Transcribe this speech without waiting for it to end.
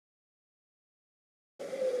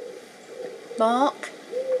Mark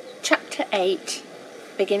chapter 8,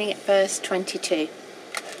 beginning at verse 22.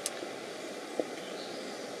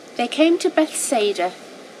 They came to Bethsaida,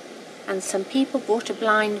 and some people brought a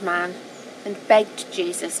blind man and begged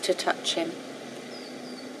Jesus to touch him.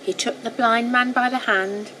 He took the blind man by the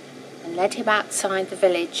hand and led him outside the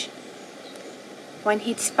village. When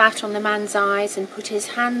he'd spat on the man's eyes and put his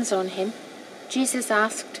hands on him, Jesus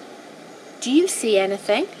asked, "Do you see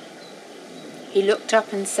anything?" He looked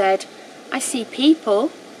up and said, "I see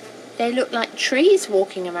people. They look like trees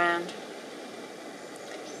walking around."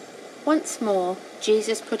 Once more,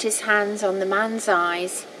 Jesus put his hands on the man's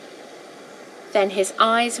eyes. Then his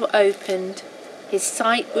eyes were opened, his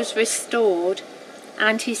sight was restored,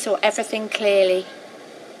 and he saw everything clearly.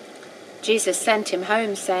 Jesus sent him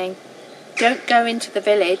home, saying, "Don't go into the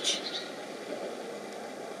village."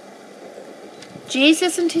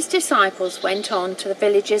 Jesus and his disciples went on to the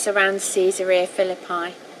villages around Caesarea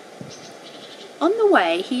Philippi. On the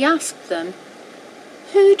way, he asked them,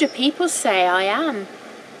 "Who do people say I am?"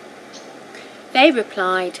 They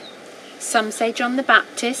replied, "Some say John the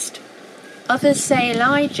Baptist, others say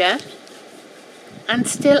Elijah, and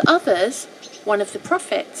still others, one of the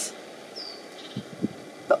prophets."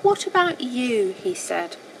 "But what about you?" he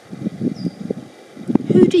said.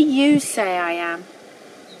 "Who do you say I am?"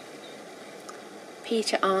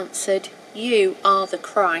 Peter answered, "You are the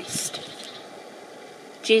Christ."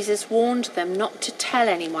 Jesus warned them not to tell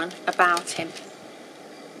anyone about him.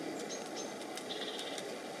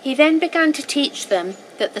 He then began to teach them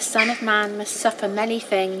that the Son of Man must suffer many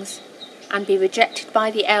things and be rejected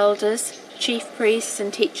by the elders, chief priests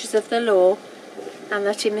and teachers of the law, and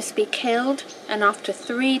that he must be killed and after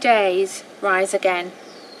 3 days rise again.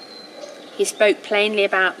 He spoke plainly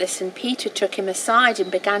about this, and Peter took him aside and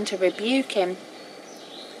began to rebuke him.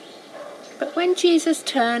 But when Jesus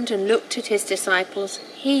turned and looked at his disciples,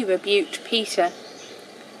 he rebuked Peter.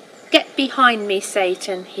 "Get behind me,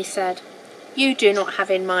 Satan," he said. "You do not have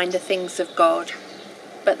in mind the things of God,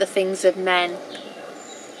 but the things of men."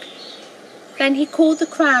 Then he called the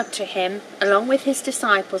crowd to him, along with his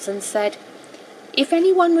disciples, and said, "If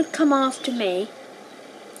anyone would come after me,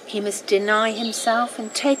 he must deny himself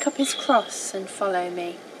and take up his cross and follow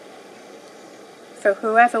me. For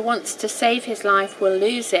whoever wants to save his life will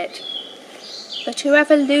lose it, but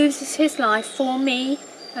whoever loses his life for me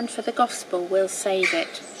and for the gospel will save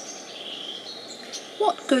it.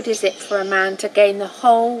 What good is it for a man to gain the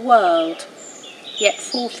whole world, yet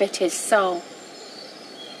forfeit his soul?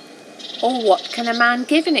 Or what can a man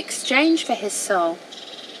give in exchange for his soul?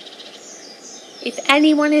 If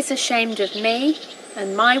anyone is ashamed of me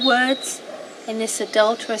and my words in this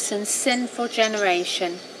adulterous and sinful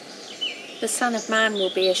generation, the Son of Man will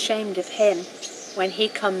be ashamed of him when he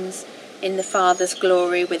comes in the Father's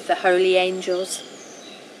glory with the holy angels."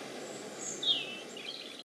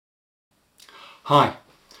 Hi,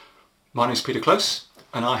 my name is Peter Close,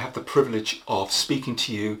 and I have the privilege of speaking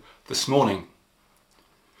to you this morning.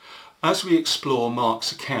 As we explore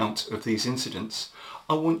Mark's account of these incidents,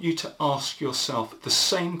 I want you to ask yourself the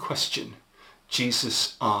same question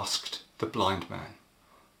Jesus asked the blind man.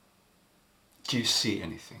 Do you see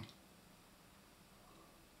anything?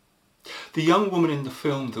 The young woman in the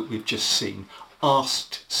film that we've just seen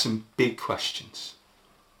asked some big questions.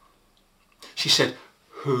 She said,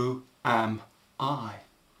 "Who am I?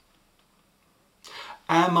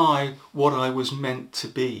 Am I what I was meant to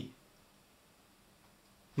be?"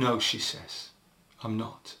 "No," she says, "I'm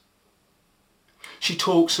not." She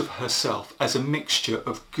talks of herself as a mixture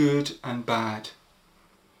of good and bad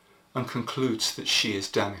and concludes that she is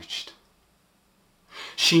damaged.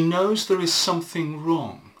 She knows there is something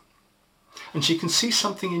wrong, and she can see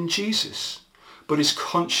something in Jesus, but is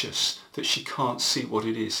conscious that she can't see what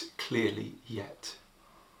it is clearly yet.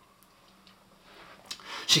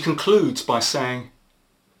 She concludes by saying,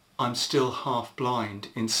 "I'm still half blind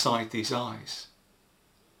inside these eyes,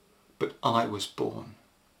 but I was born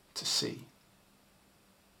to see."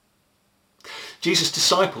 Jesus'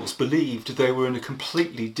 disciples believed they were in a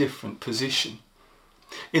completely different position.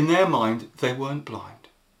 In their mind, they weren't blind.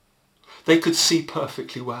 They could see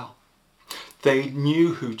perfectly well. They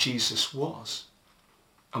knew who Jesus was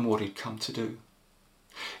and what he'd come to do.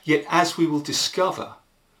 Yet, as we will discover,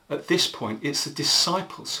 at this point it's the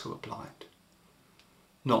disciples who are blind,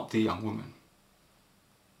 not the young woman.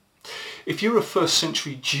 If you're a first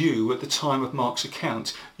century Jew at the time of Mark's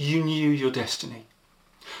account, you knew your destiny.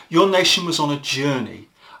 Your nation was on a journey,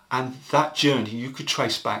 and that journey you could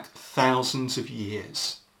trace back thousands of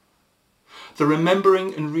years. The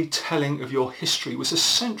remembering and retelling of your history was a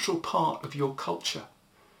central part of your culture.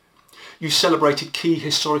 You celebrated key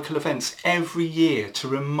historical events every year to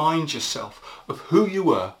remind yourself of who you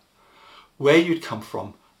were, where you'd come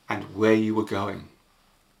from, and where you were going.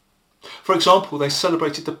 For example, they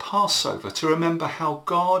celebrated the Passover to remember how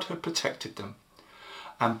God had protected them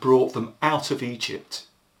and brought them out of Egypt,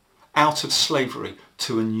 out of slavery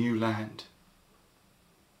to a new land.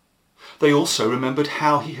 They also remembered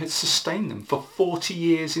how he had sustained them for 40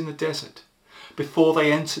 years in the desert before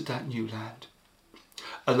they entered that new land,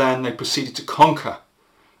 a land they proceeded to conquer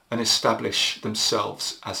and establish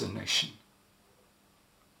themselves as a nation.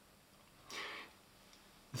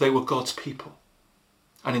 They were God's people,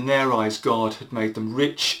 and in their eyes God had made them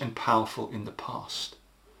rich and powerful in the past,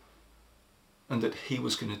 and that he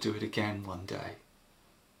was going to do it again one day.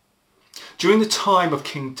 During the time of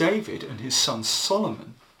King David and his son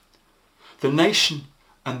Solomon, the nation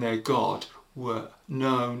and their God were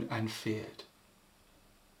known and feared.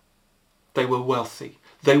 They were wealthy.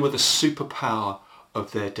 They were the superpower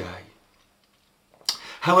of their day.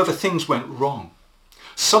 However, things went wrong.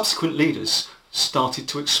 Subsequent leaders started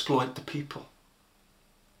to exploit the people.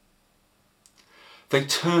 They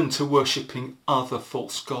turned to worshipping other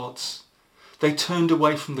false gods. They turned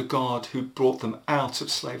away from the God who brought them out of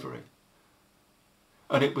slavery.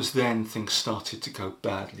 And it was then things started to go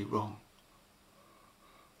badly wrong.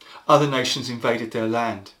 Other nations invaded their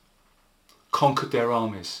land, conquered their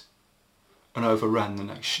armies, and overran the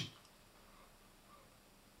nation.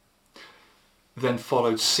 Then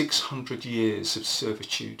followed 600 years of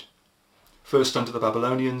servitude, first under the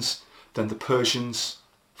Babylonians, then the Persians,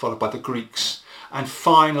 followed by the Greeks, and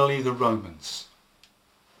finally the Romans.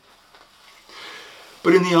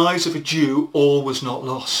 But in the eyes of a Jew, all was not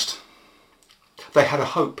lost. They had a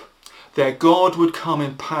hope. Their God would come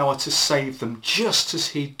in power to save them, just as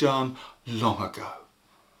he'd done long ago.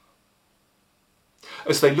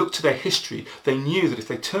 As they looked to their history, they knew that if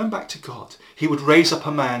they turned back to God, he would raise up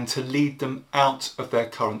a man to lead them out of their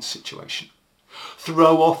current situation,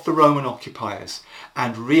 throw off the Roman occupiers,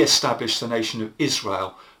 and re-establish the nation of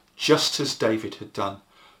Israel, just as David had done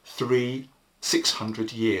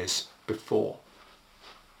 600 years before.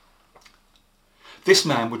 This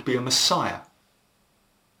man would be a Messiah,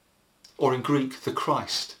 or in Greek, the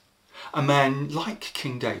Christ, a man like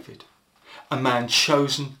King David, a man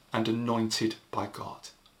chosen and anointed by God.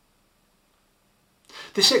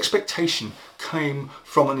 This expectation came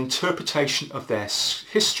from an interpretation of their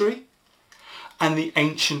history and the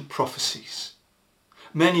ancient prophecies,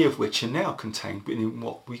 many of which are now contained in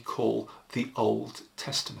what we call the Old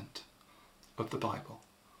Testament of the Bible.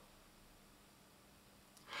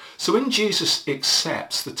 So when Jesus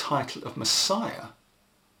accepts the title of Messiah,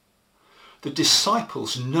 the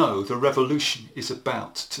disciples know the revolution is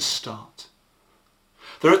about to start.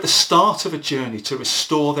 They're at the start of a journey to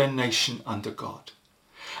restore their nation under God.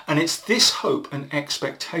 And it's this hope and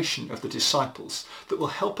expectation of the disciples that will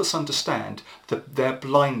help us understand their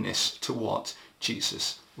blindness to what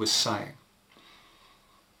Jesus was saying.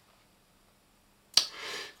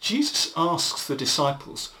 Jesus asks the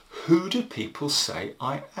disciples, "Who do people say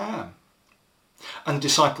I am?" And the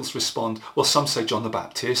disciples respond, well, some say John the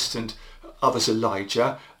Baptist, and others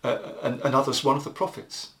Elijah, and others one of the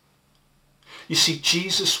prophets. You see,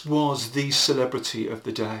 Jesus was the celebrity of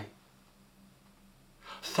the day.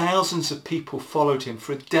 Thousands of people followed him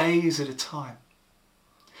for days at a time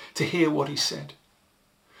to hear what he said,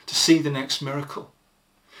 to see the next miracle,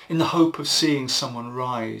 in the hope of seeing someone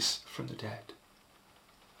rise from the dead.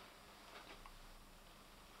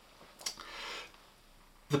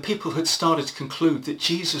 The people had started to conclude that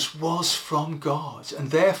Jesus was from God,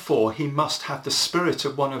 and therefore he must have the spirit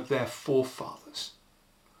of one of their forefathers.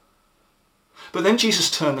 But then Jesus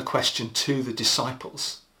turned the question to the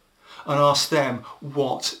disciples and asked them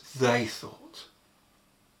what they thought.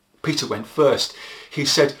 Peter went first. He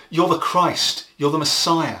said, "You're the Christ, you're the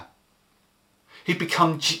Messiah." He'd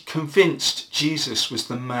become convinced Jesus was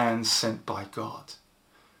the man sent by God,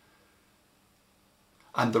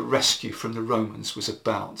 and the rescue from the Romans was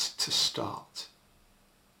about to start.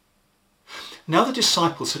 Now the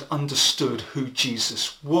disciples had understood who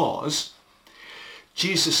Jesus was.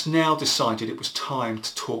 Jesus now decided it was time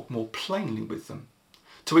to talk more plainly with them,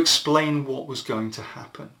 to explain what was going to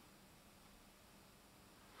happen.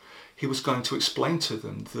 He was going to explain to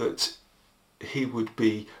them that he would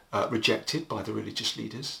be rejected by the religious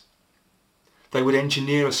leaders. They would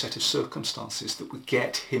engineer a set of circumstances that would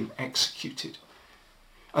get him executed.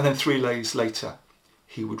 And then 3 days later,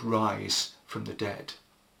 he would rise from the dead.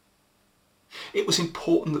 It was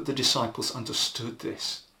important that the disciples understood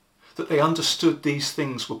this, that they understood these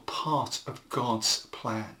things were part of God's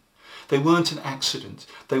plan. They weren't an accident.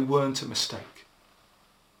 They weren't a mistake.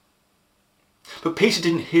 But Peter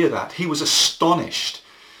didn't hear that. He was astonished.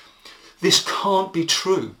 This can't be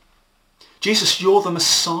true. Jesus, you're the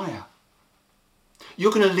Messiah.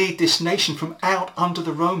 You're going to lead this nation from out under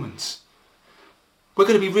the Romans. We're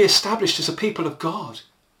going to be re-established as a people of God.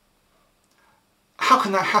 How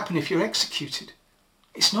can that happen if you're executed?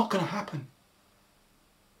 It's not going to happen.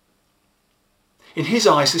 In his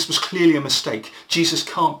eyes, this was clearly a mistake. Jesus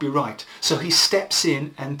can't be right. So he steps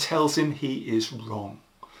in and tells him he is wrong.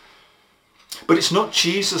 But it's not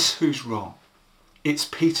Jesus who's wrong. It's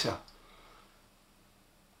Peter.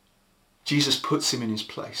 Jesus puts him in his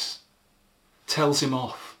place, tells him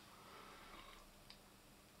off,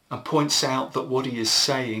 and points out that what he is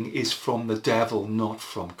saying is from the devil, not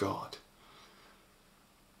from God.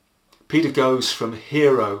 Peter goes from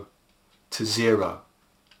hero to zero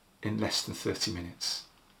in less than 30 minutes.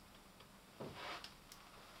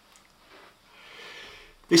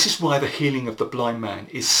 This is why the healing of the blind man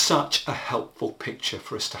is such a helpful picture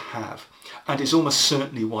for us to have, and is almost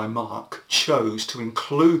certainly why Mark chose to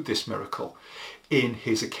include this miracle in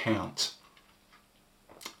his account.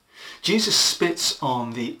 Jesus spits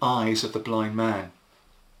on the eyes of the blind man,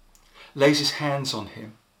 lays his hands on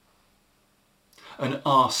him, and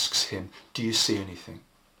asks him, "Do you see anything?"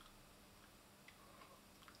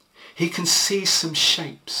 He can see some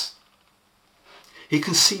shapes. He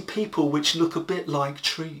can see people which look a bit like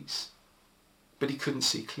trees, but he couldn't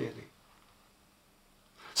see clearly.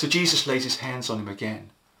 So Jesus lays his hands on him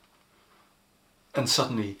again, and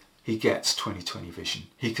suddenly he gets 20/20 vision.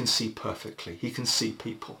 He can see perfectly. He can see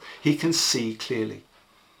people. He can see clearly.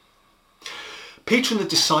 Peter and the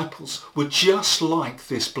disciples were just like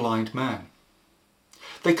this blind man.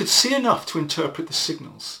 They could see enough to interpret the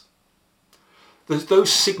signals. There's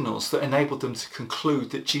those signals that enabled them to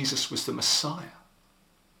conclude that Jesus was the Messiah.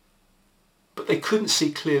 But they couldn't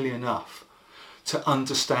see clearly enough to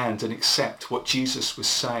understand and accept what Jesus was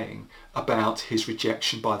saying about his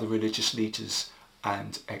rejection by the religious leaders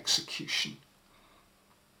and execution.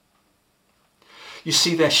 You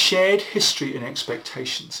see, their shared history and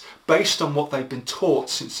expectations, based on what they'd been taught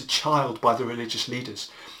since a child by the religious leaders,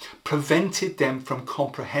 prevented them from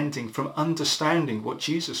comprehending, from understanding what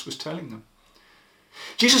Jesus was telling them.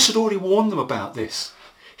 Jesus had already warned them about this.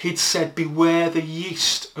 He'd said, "Beware the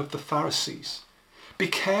yeast of the Pharisees. Be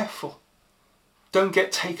careful. Don't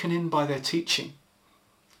get taken in by their teaching.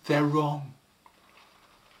 They're wrong."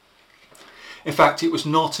 In fact, it was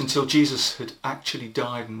not until Jesus had actually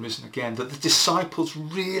died and risen again that the disciples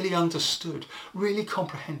really understood, really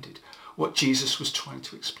comprehended what Jesus was trying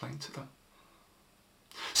to explain to them.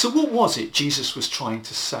 So what was it Jesus was trying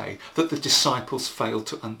to say that the disciples failed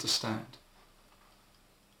to understand?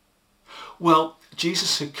 Well,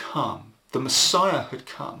 Jesus had come, the Messiah had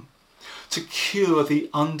come, to cure the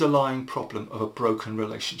underlying problem of a broken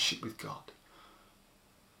relationship with God,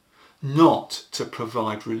 not to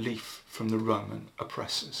provide relief from the Roman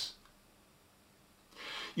oppressors.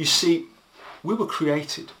 You see, we were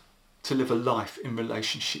created to live a life in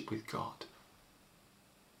relationship with God.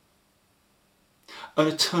 An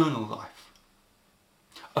eternal life,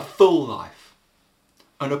 a full life,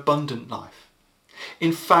 an abundant life.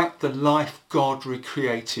 In fact, the life God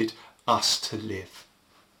recreated us to live.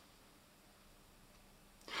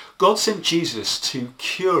 God sent Jesus to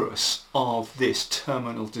cure us of this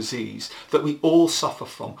terminal disease that we all suffer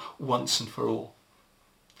from once and for all.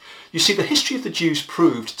 You see, the history of the Jews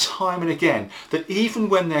proved time and again that even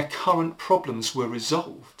when their current problems were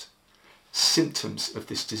resolved, symptoms of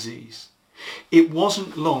this disease, it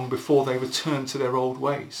wasn't long before they returned to their old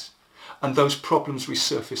ways and those problems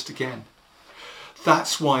resurfaced again.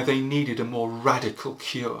 That's why they needed a more radical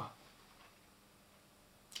cure.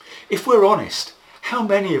 If we're honest, how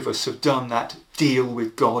many of us have done that deal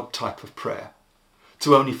with God type of prayer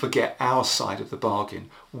to only forget our side of the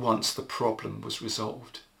bargain once the problem was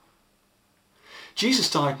resolved?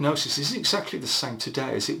 Jesus' diagnosis is exactly the same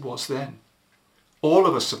today as it was then. All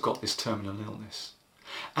of us have got this terminal illness,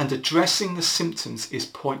 and addressing the symptoms is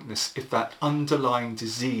pointless if that underlying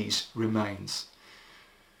disease remains.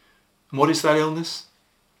 And what is that illness?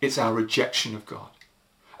 It's our rejection of God,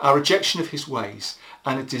 our rejection of his ways,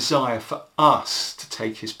 and a desire for us to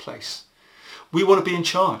take his place. We want to be in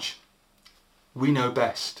charge. We know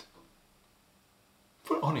best. If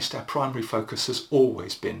we're honest, our primary focus has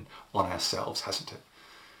always been on ourselves, hasn't it?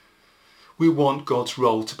 We want God's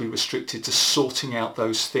role to be restricted to sorting out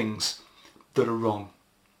those things that are wrong,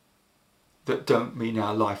 that don't mean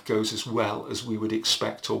our life goes as well as we would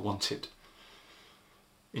expect or want it.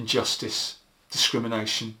 Injustice,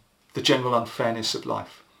 discrimination, the general unfairness of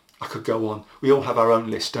life. I could go on. We all have our own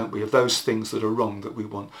list, don't we, of those things that are wrong that we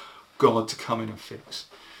want God to come in and fix.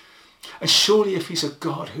 And surely if he's a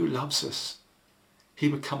God who loves us, he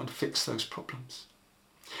would come and fix those problems.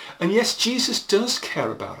 And yes, Jesus does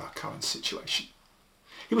care about our current situation.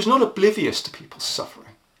 He was not oblivious to people's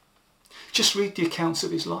suffering. Just read the accounts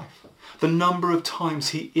of his life. The number of times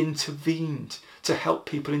he intervened to help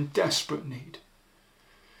people in desperate need,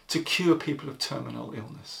 to cure people of terminal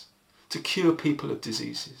illness, to cure people of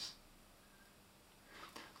diseases,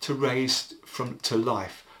 to raise to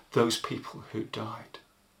life those people who died.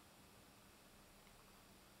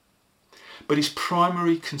 But his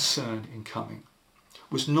primary concern in coming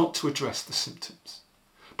was not to address the symptoms,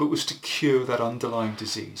 but was to cure that underlying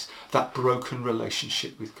disease, that broken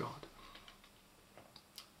relationship with God.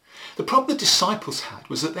 The problem the disciples had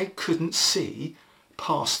was that they couldn't see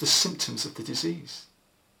past the symptoms of the disease.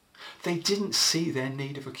 They didn't see their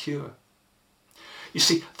need of a cure. You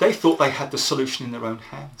see, they thought they had the solution in their own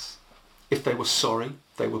hands. If they were sorry,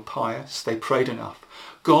 they were pious, they prayed enough,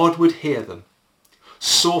 God would hear them,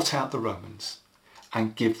 sort out the Romans,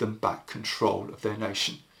 and give them back control of their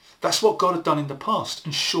nation. That's what God had done in the past,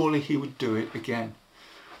 and surely he would do it again.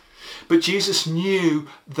 But Jesus knew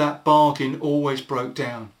that bargain always broke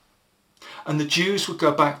down, and the Jews would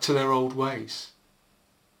go back to their old ways.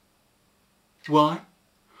 Why?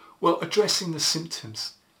 Well, addressing the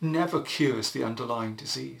symptoms never cures the underlying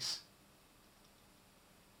disease.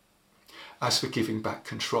 As for giving back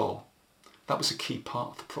control, that was a key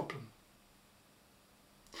part of the problem.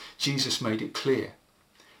 Jesus made it clear.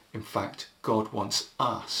 In fact, God wants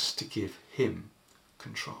us to give him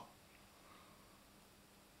control.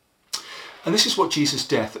 And this is what Jesus'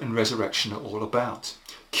 death and resurrection are all about.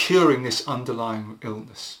 Curing this underlying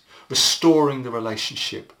illness, restoring the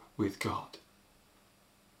relationship with God.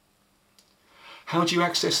 How do you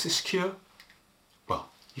access this cure? Well,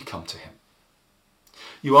 you come to him.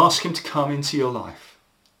 You ask him to come into your life,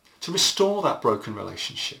 to restore that broken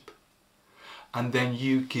relationship, and then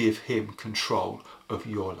you give him control of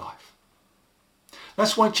your life.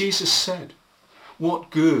 That's why Jesus said,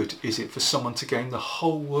 what good is it for someone to gain the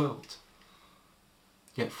whole world,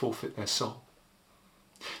 yet forfeit their soul?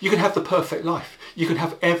 You can have the perfect life. You can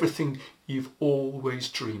have everything you've always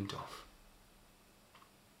dreamed of.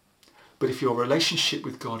 But if your relationship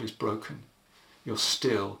with God is broken, you're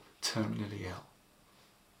still terminally ill.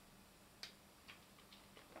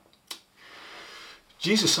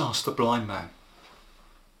 Jesus asked the blind man,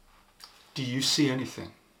 do you see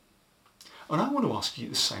anything? And I want to ask you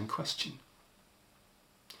the same question.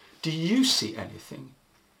 Do you see anything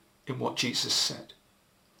in what Jesus said?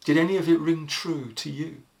 Did any of it ring true to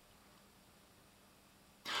you?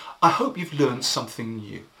 I hope you've learned something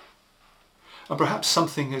new, and perhaps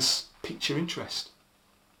something has piqued your interest.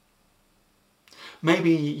 Maybe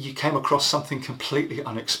you came across something completely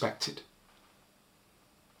unexpected.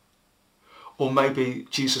 Or maybe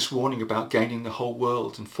Jesus' warning about gaining the whole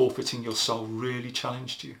world and forfeiting your soul really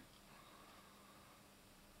challenged you.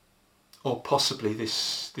 Or possibly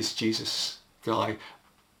this Jesus guy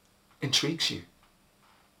intrigues you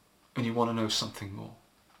and you want to know something more.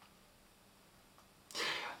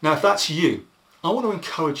 Now, if that's you, I want to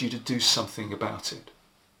encourage you to do something about it.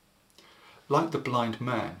 Like the blind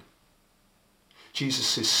man,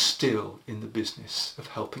 Jesus is still in the business of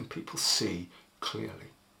helping people see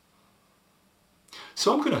clearly.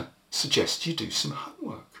 So I'm going to suggest you do some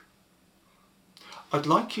homework. I'd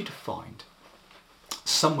like you to find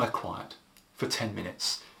somewhere quiet for 10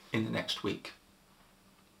 minutes in the next week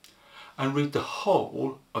and read the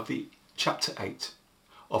whole of the chapter 8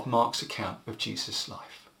 of Mark's account of Jesus'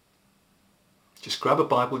 life. Just grab a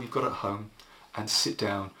Bible you've got at home and sit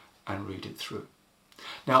down and read it through.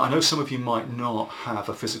 Now, I know some of you might not have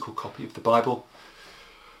a physical copy of the Bible.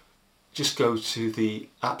 Just go to the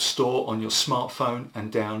App Store on your smartphone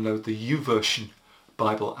and download the YouVersion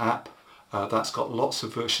Bible app. That's got lots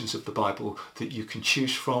of versions of the Bible that you can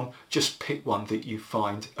choose from. Just pick one that you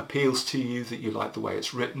find appeals to you, that you like the way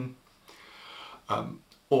it's written.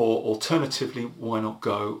 Or alternatively, why not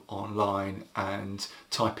go online and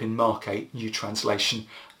type in Mark 8 New Translation,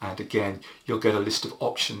 and again you'll get a list of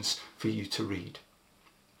options for you to read.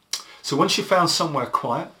 So once you've found somewhere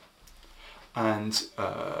quiet and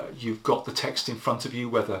you've got the text in front of you,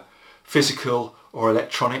 whether physical or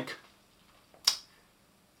electronic,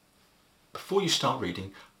 before you start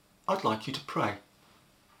reading, I'd like you to pray.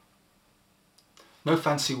 No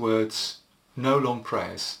fancy words, no long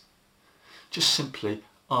prayers. Just simply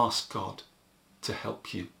ask God to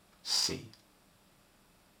help you see.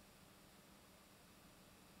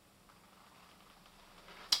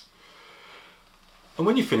 And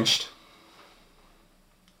when you're finished,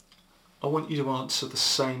 I want you to answer the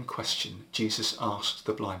same question Jesus asked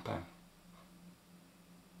the blind man.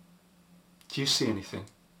 Do you see anything?